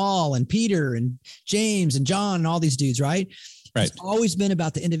Testament, Saul and Peter and James and John and all these dudes, right? It's always been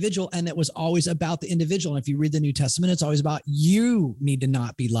about the individual, and it was always about the individual. And if you read the New Testament, it's always about you need to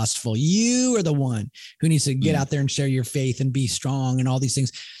not be lustful. You are the one who needs to get out there and share your faith and be strong and all these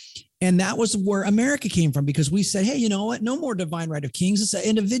things. And that was where America came from, because we said, hey, you know what? No more divine right of kings. It's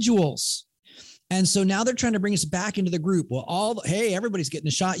individuals. And so now they're trying to bring us back into the group. Well, hey, everybody's getting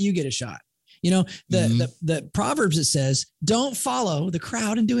a shot. You get a shot. The Proverbs, it says, don't follow the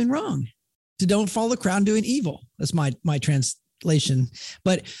crowd in doing wrong. Don't follow the crowd in doing evil. That's my translation.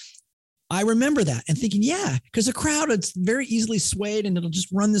 But I remember that and thinking, because the crowd, it's very easily swayed and it'll just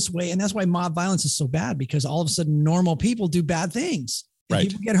run this way. And that's why mob violence is so bad, because all of a sudden normal people do bad things.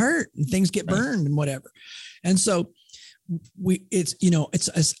 People get hurt and things get burned and whatever. And so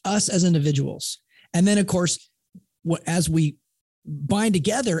it's us as individuals. And then of course, as we bind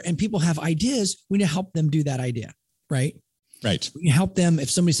together and people have ideas, we need to help them do that idea. Right. We help them.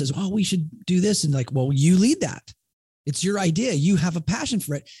 If somebody says, oh, we should do this. And like, well, you lead that. It's your idea. You have a passion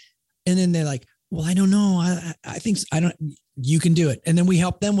for it. And then they're like, well, I don't know. I think you can do it. And then we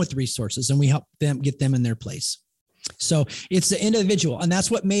help them with resources and we help them get them in their place. So it's the individual, and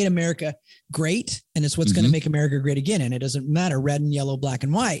that's what made America great. And it's what's going to make America great again. And it doesn't matter red and yellow, black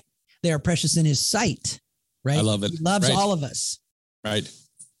and white. They are precious in his sight, right? I love it. He loves all of us. Right.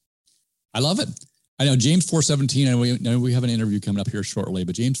 I love it. I know James 4:17, and we know we have an interview coming up here shortly,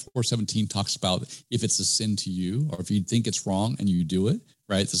 but James 4:17 talks about if it's a sin to you, or if you think it's wrong and you do it,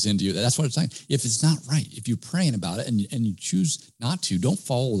 right? It's a sin to you. That's what it's saying. If it's not right, if you're praying about it and you choose not to, don't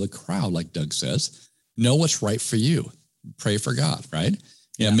follow the crowd, like Doug says. Know what's right for you. Pray for God, right?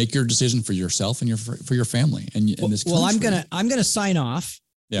 Yeah. Make your decision for yourself and for your family. And in this country. Well, I'm gonna sign off.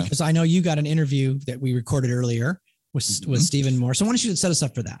 Yeah. Because I know you got an interview that we recorded earlier with Stephen Moore. So why don't you set us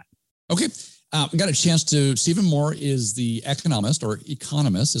up for that? Okay. We got a chance to, Stephen Moore is the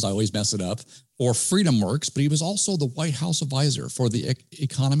economist, as I always mess it up, for FreedomWorks, but he was also the White House advisor for the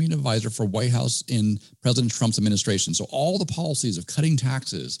economy advisor for White House in President Trump's administration. So all the policies of cutting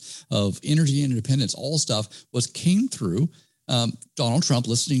taxes, of energy independence, all stuff came through Donald Trump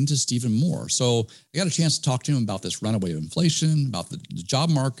listening to Stephen Moore. So I got a chance to talk to him about this runaway of inflation, about the job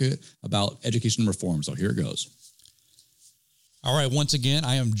market, about education reform. So here it goes. All right. Once again,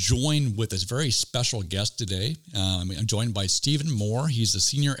 I am joined with this very special guest today. I'm joined by Stephen Moore. He's the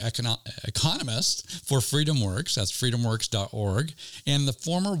senior economist for FreedomWorks. That's freedomworks.org, and the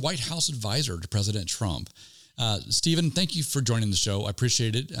former White House advisor to President Trump. Stephen, thank you for joining the show. I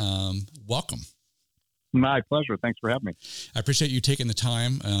appreciate it. Welcome. My pleasure. Thanks for having me. I appreciate you taking the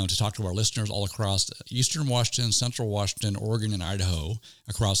time to talk to our listeners all across Eastern Washington, Central Washington, Oregon, and Idaho,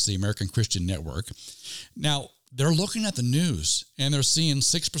 across the American Christian Network. Now, they're looking at the news and they're seeing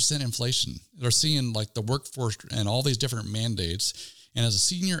 6% inflation. They're seeing like the workforce and all these different mandates. And as a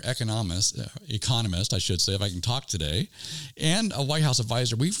senior economist, I should say, if I can talk today, and a White House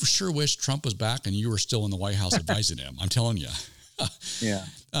advisor, we sure wish Trump was back and you were still in the White House advising him. I'm telling you. Yeah.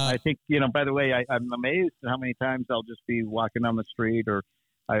 I think, by the way, I'm amazed at how many times I'll just be walking down the street or,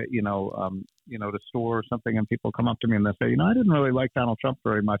 the store or something, and people come up to me and they say, I didn't really like Donald Trump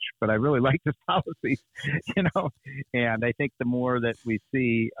very much, but I really liked his policies, and I think the more that we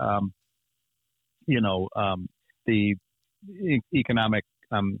see, the economic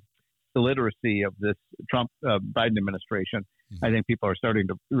illiteracy of this Trump Biden administration, I think people are starting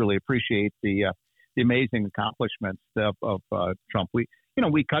to really appreciate the amazing accomplishments of Trump. We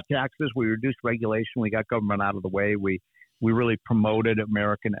cut taxes, we reduced regulation, we got government out of the way, we really promoted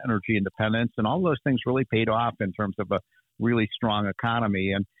American energy independence, and all those things really paid off in terms of a really strong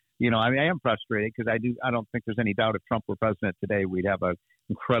economy. And I am frustrated because I don't think there's any doubt if Trump were president today, we'd have an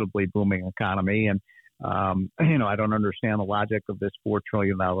incredibly booming economy. And I don't understand the logic of this $4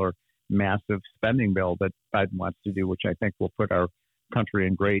 trillion massive spending bill that Biden wants to do, which I think will put our country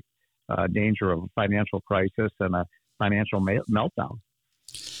in great danger of a financial crisis and a financial meltdown.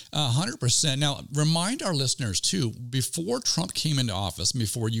 100%. Now, remind our listeners, too, before Trump came into office,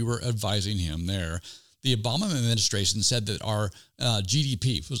 before you were advising him there, the Obama administration said that our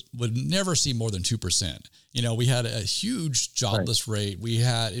GDP would never see more than 2%. We had a huge jobless rate. We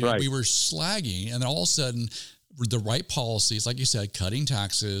were slagging, and then all of a sudden, the right policies, like you said, cutting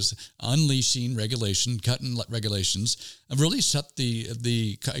taxes, unleashing regulation, cutting regulations, really set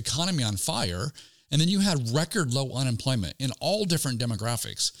the economy on fire. And then you had record low unemployment in all different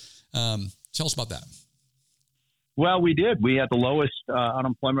demographics. Tell us about that. Well, we did. We had the lowest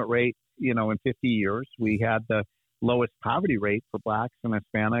unemployment rate, in 50 years. We had the lowest poverty rate for blacks and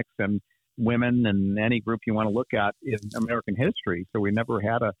Hispanics and women and any group you want to look at in American history. So we never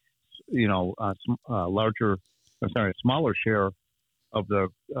had a smaller share of the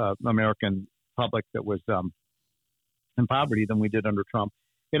American public that was in poverty than we did under Trump.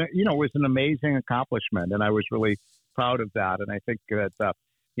 And, it was an amazing accomplishment, and I was really proud of that. And I think that,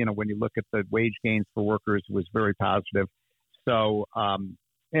 when you look at the wage gains for workers, it was very positive. So,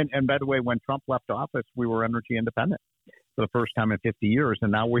 and by the way, when Trump left office, we were energy independent for the first time in 50 years.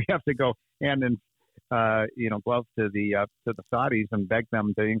 And now we have to go hand in, glove to the Saudis and beg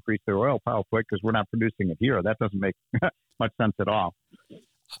them to increase their oil power quick because we're not producing it here. That doesn't make much sense at all.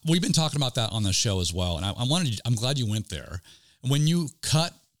 We've been talking about that on the show as well. And I'm glad you went there. When you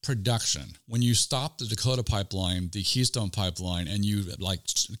cut production, when you stop the Dakota pipeline, the Keystone pipeline, and you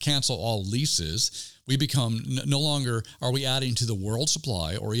cancel all leases, we become no longer are we adding to the world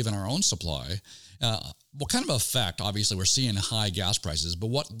supply or even our own supply. What kind of effect? Obviously, we're seeing high gas prices,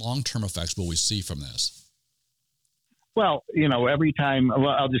 but what long-term effects will we see from this? Well, every time,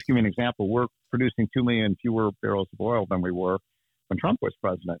 I'll just give you an example. We're producing 2 million fewer barrels of oil than we were when Trump was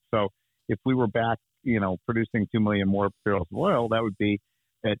president. So if we were back, producing 2 million more barrels of oil, that would be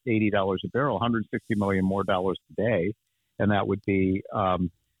at $80 a barrel, $160 million more dollars today. And that would be, $1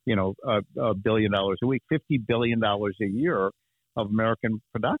 billion a week, $50 billion a year of American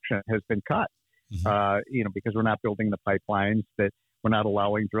production has been cut, because we're not building the pipelines, that we're not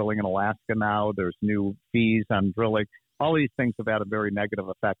allowing drilling in Alaska now. There's new fees on drilling. All these things have had a very negative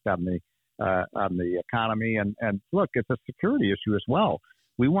effect on the economy. And look, it's a security issue as well.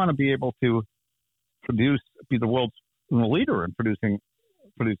 We want to be able to be the world's leader in producing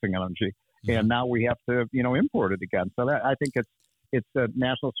energy. Mm-hmm. And now we have to, import it again. So that, I think it's a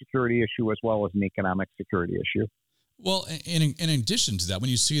national security issue as well as an economic security issue. Well, in addition to that, when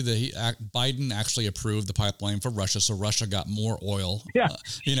you see that Biden actually approved the pipeline for Russia, so Russia got more oil. Yeah.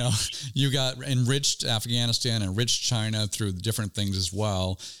 You got enriched Afghanistan, enriched China through different things as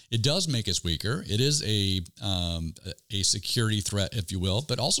well. It does make us weaker. It is a security threat, if you will,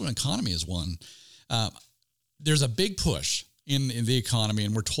 but also an economy is one. There's a big push in the economy,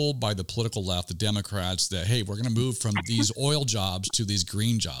 and we're told by the political left, the Democrats, that, hey, we're going to move from these oil jobs to these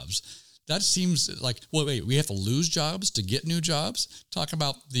green jobs. That seems like, well, wait, we have to lose jobs to get new jobs? Talk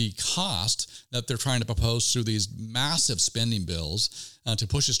about the cost that they're trying to propose through these massive spending bills to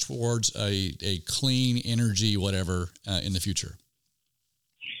push us towards a clean energy, whatever, in the future.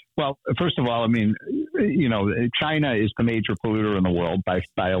 Well, first of all, I mean, China is the major polluter in the world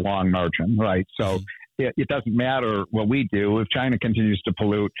by a long margin, right? So it doesn't matter what we do. If China continues to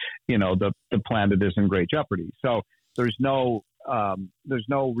pollute, the planet is in great jeopardy. So there's no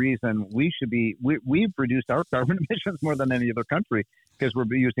reason we should be. We've reduced our carbon emissions more than any other country because we're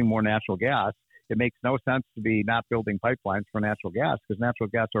using more natural gas. It makes no sense to be not building pipelines for natural gas because natural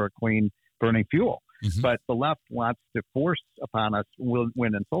gas are a clean burning fuel. Mm-hmm. But the left wants to force upon us wind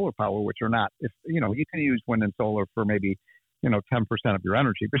and solar power, which are not. If you can use wind and solar for maybe 10% of your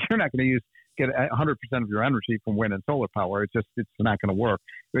energy, but you're not going to get 100% of your energy from wind and solar power. It's not going to work.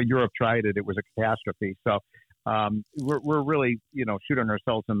 Europe tried it; it was a catastrophe. So. We're really, shooting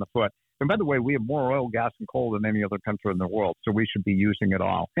ourselves in the foot. And by the way, we have more oil, gas, and coal than any other country in the world. So we should be using it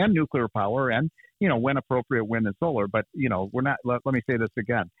all, and nuclear power, and when appropriate, wind and solar. But we're not. Let me say this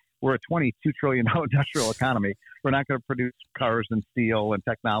again: we're a $22 trillion industrial economy. We're not going to produce cars and steel and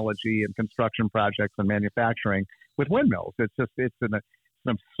technology and construction projects and manufacturing with windmills. It's an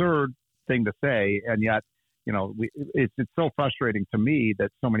absurd thing to say, and yet it's so frustrating to me that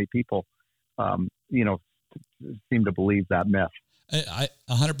so many people seem to believe that myth. I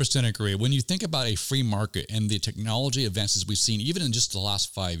 100% agree. When you think about a free market and the technology advances we've seen, even in just the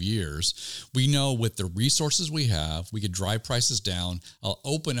last 5 years, we know with the resources we have, we could drive prices down,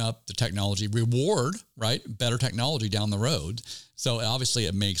 open up the technology, reward, right, better technology down the road. So obviously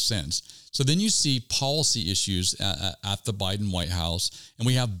it makes sense. So then you see policy issues at the Biden White House, and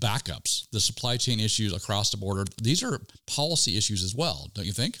we have backups, the supply chain issues across the border. These are policy issues as well, don't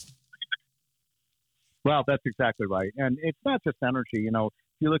you think? Well, that's exactly right. And it's not just energy. If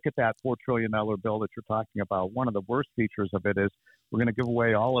you look at that $4 trillion bill that you're talking about, one of the worst features of it is we're going to give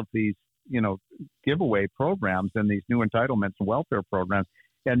away all of these, giveaway programs and these new entitlements and welfare programs.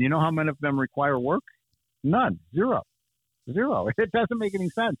 And you know how many of them require work? None. Zero. It doesn't make any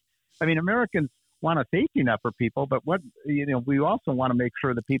sense. I mean, Americans want a safety net for people, but we also want to make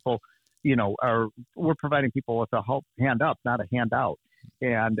sure that people, we're providing people with a hand up, not a handout.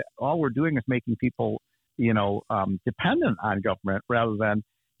 And all we're doing is making people dependent on government rather than,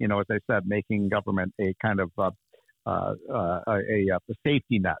 as I said, making government a kind of a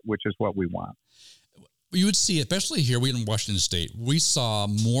safety net, which is what we want. You would see, especially here in Washington State, we saw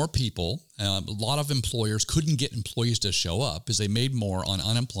more people. A lot of employers couldn't get employees to show up because they made more on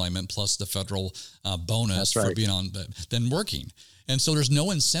unemployment plus the federal bonus for being on than working. And so there's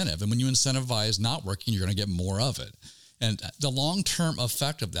no incentive. And when you incentivize not working, you're going to get more of it. And the long-term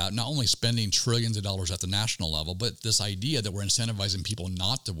effect of that, not only spending trillions of dollars at the national level, but this idea that we're incentivizing people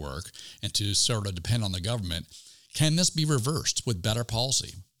not to work and to sort of depend on the government, can this be reversed with better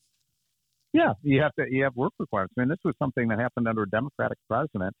policy? Yeah, you have work requirements. I mean, this was something that happened under a Democratic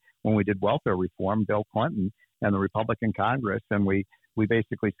president when we did welfare reform, Bill Clinton and the Republican Congress, and we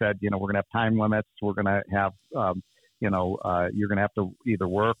basically said, we're going to have time limits, we're going to have, you're going to have to either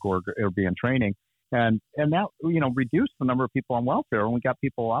work or be in training. And that, reduced the number of people on welfare, and we got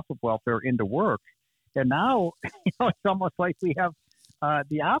people off of welfare into work. And now, it's almost like we have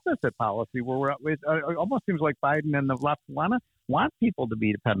the opposite policy where it almost seems like Biden and the left want people to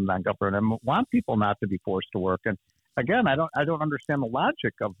be dependent on government and want people not to be forced to work. And again, I don't understand the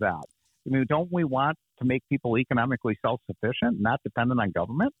logic of that. I mean, don't we want to make people economically self-sufficient, not dependent on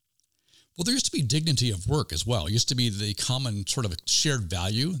government? Well, there used to be dignity of work as well. It used to be the common sort of shared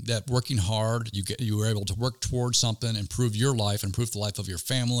value that working hard, you were able to work towards something, improve your life, improve the life of your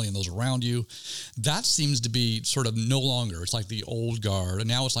family and those around you. That seems to be sort of no longer. It's like the old guard. And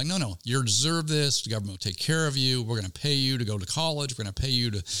now it's like, no, you deserve this. The government will take care of you. We're going to pay you to go to college. We're going to pay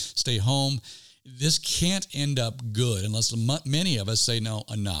you to stay home. This can't end up good unless many of us say, no,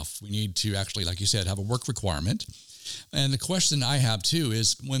 enough. We need to actually, like you said, have a work requirement. And the question I have too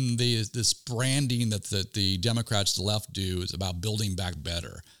is when this branding that the Democrats, the left do is about building back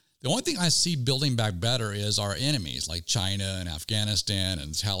better. The only thing I see building back better is our enemies like China and Afghanistan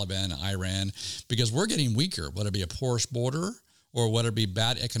and Taliban and Iran, because we're getting weaker, whether it be a porous border or whether it be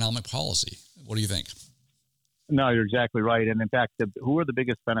bad economic policy. What do you think? No, you're exactly right. And in fact, who are the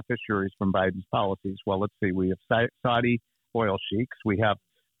biggest beneficiaries from Biden's policies? Well, let's see. We have Saudi oil sheiks. We have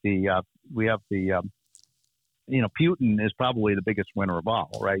the Putin is probably the biggest winner of all,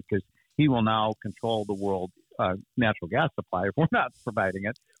 right? Because he will now control the world natural gas supply if we're not providing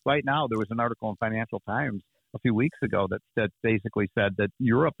it. Right now, there was an article in Financial Times a few weeks ago that basically said that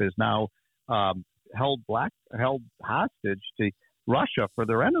Europe is now held hostage to Russia for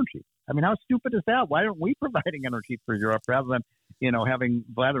their energy. I mean, how stupid is that? Why aren't we providing energy for Europe rather than, having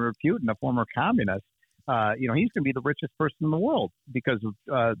Vladimir Putin, a former communist? He's going to be the richest person in the world because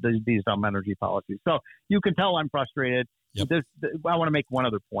of these dumb energy policies. So you can tell I'm frustrated. Yep. I want to make one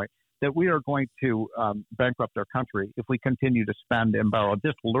other point, that we are going to bankrupt our country if we continue to spend and borrow,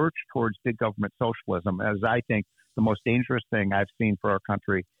 just lurch towards big government socialism, as I think the most dangerous thing I've seen for our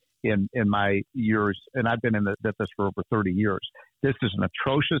country in my years, and I've been in this for over 30 years. This is an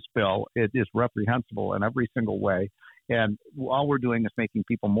atrocious bill. It is reprehensible in every single way. And all we're doing is making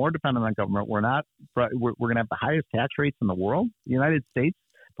people more dependent on government. We're going to have the highest tax rates in the world. The United States,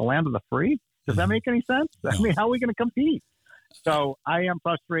 the land of the free. Does that make any sense? No. I mean, how are we going to compete? So I am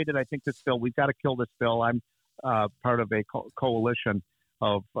frustrated. I think this bill, we've got to kill this bill. I'm part of a coalition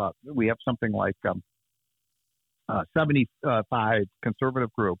of, we have something like 75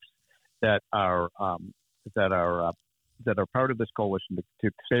 conservative groups that are part of this coalition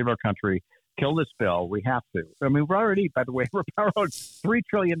to save our country. Kill this bill. We have to. I mean, we're already, by the way, we're borrowed $3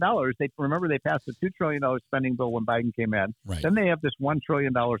 trillion. They passed a $2 trillion spending bill when Biden came in. Right. Then they have this $1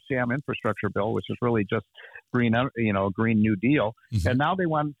 trillion sham infrastructure bill, which is really just Green New Deal. Mm-hmm. And now they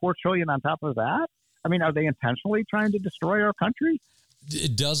want $4 trillion on top of that. I mean, are they intentionally trying to destroy our country?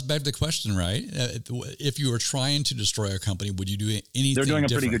 It does beg the question, right? If you were trying to destroy our company, would you do anything They're doing a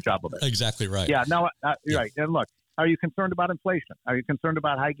different? pretty good job of it. Exactly right. Yeah. No, right. And look, are you concerned about inflation? Are you concerned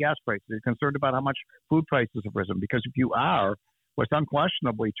about high gas prices? Are you concerned about how much food prices have risen? Because if you are, what's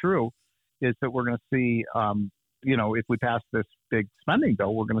unquestionably true is that we're going to see, if we pass this big spending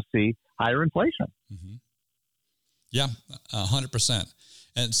bill, we're going to see higher inflation. Mm-hmm. Yeah, 100%.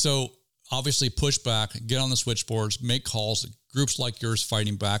 And so obviously push back, get on the switchboards, make calls, groups like yours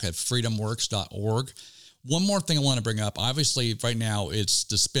fighting back at freedomworks.org. One more thing I want to bring up. Obviously, right now, it's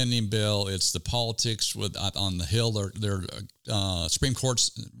the spending bill. It's the politics on the Hill. Their Supreme Court's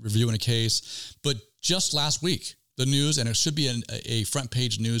reviewing a case. But just last week, the news, and it should be a front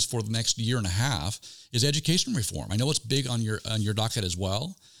page news for the next year and a half, is education reform. I know it's big on your docket as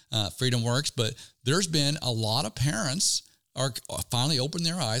well, Freedom Works, but there's been a lot of parents are finally opening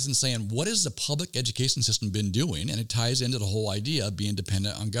their eyes and saying, what has the public education system been doing? And it ties into the whole idea of being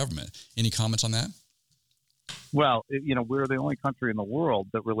dependent on government. Any comments on that? Well, we're the only country in the world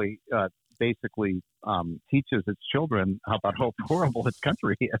that really basically teaches its children about how horrible its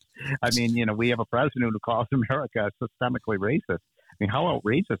country is. I mean, we have a president who calls America systemically racist. I mean, how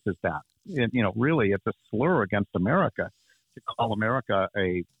outrageous is that? Really, it's a slur against America to call America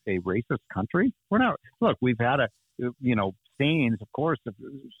a racist country. We're not. Look, we've had stains, of course.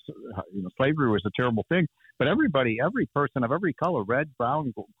 Slavery was a terrible thing, but every person of every color, red,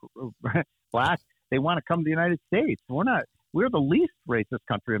 brown, black, they want to come to the United States. We're the least racist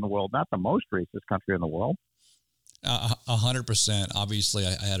country in the world, not the most racist country in the world. 100%. Obviously,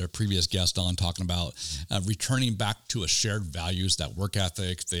 I had a previous guest on talking about returning back to a shared values, that work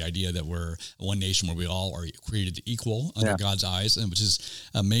ethic, the idea that we're one nation where we all are created equal under God's eyes, and which is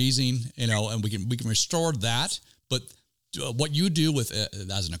amazing, and we can restore that. But what you do with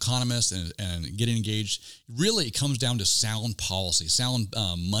as an economist and getting engaged, really it comes down to sound policy, sound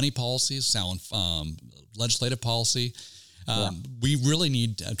money policies, sound legislative policy. We really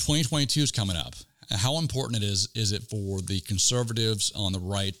need 2022 is coming up. How important is it for the conservatives on the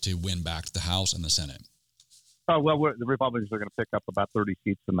right to win back the House and the Senate? Oh, well, the Republicans are going to pick up about 30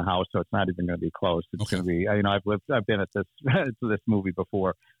 seats in the House, so it's not even going to be close. It's going to be, I've been at this movie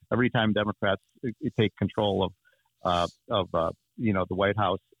before. Every time Democrats take control of the White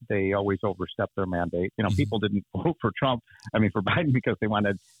House, they always overstep their mandate. People didn't vote for for Biden because they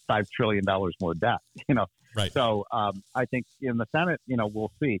wanted $5 trillion more debt, Right. So I think in the Senate,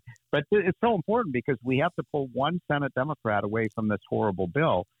 we'll see. But it's so important because we have to pull one Senate Democrat away from this horrible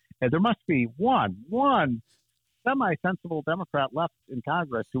bill. And there must be one semi-sensible Democrat left in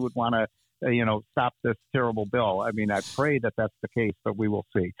Congress who would want to stop this terrible bill. I mean, I pray that that's the case, but we will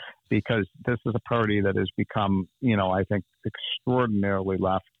see, because this is a party that has become, I think, extraordinarily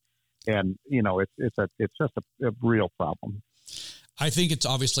left, and it's just a real problem. I think it's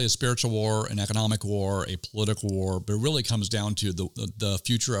obviously a spiritual war, an economic war, a political war, but it really comes down to the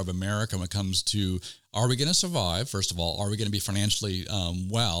future of America when it comes to, are we going to survive? First of all, are we going to be financially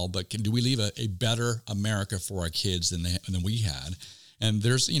well? But do we leave a better America for our kids than we had? And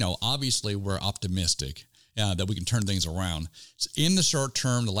there's, obviously we're optimistic that we can turn things around. So in the short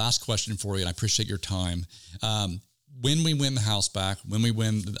term, the last question for you, and I appreciate your time. When we win the House back, when we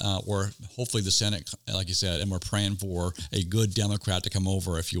win, or hopefully the Senate, like you said, and we're praying for a good Democrat to come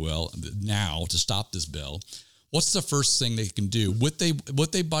over, if you will, now to stop this bill, what's the first thing they can do? Would they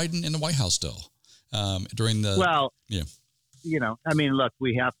Biden in the White House still during the? Well, yeah. I mean, look,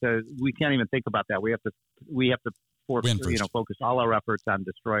 we can't even think about that. We have to focus all our efforts on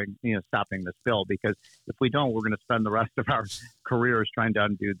destroying, stopping this bill, because if we don't, we're going to spend the rest of our careers trying to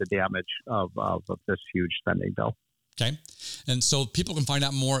undo the damage of this huge spending bill. Okay. And so people can find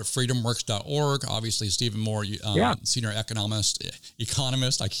out more at freedomworks.org. Obviously, Stephen Moore, senior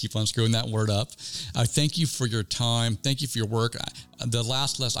economist. I keep on screwing that word up. Thank you for your time. Thank you for your work. The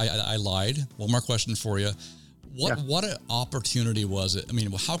last I lied. One more question for you. What an opportunity was it? I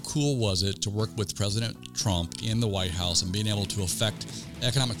mean, how cool was it to work with President Trump in the White House and being able to affect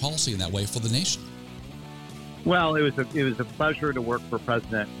economic policy in that way for the nation? Well, it was a pleasure to work for a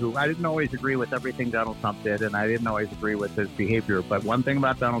president who I didn't always agree with everything Donald Trump did, and I didn't always agree with his behavior. But one thing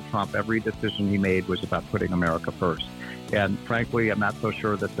about Donald Trump, every decision he made was about putting America first. And frankly, I'm not so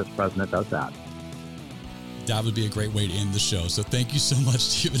sure that this president does that. That would be a great way to end the show. So thank you so much,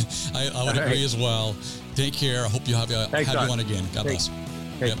 Stephen. I would agree as well. Take care. I hope you have you on again. God bless.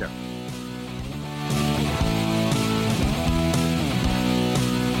 Take care.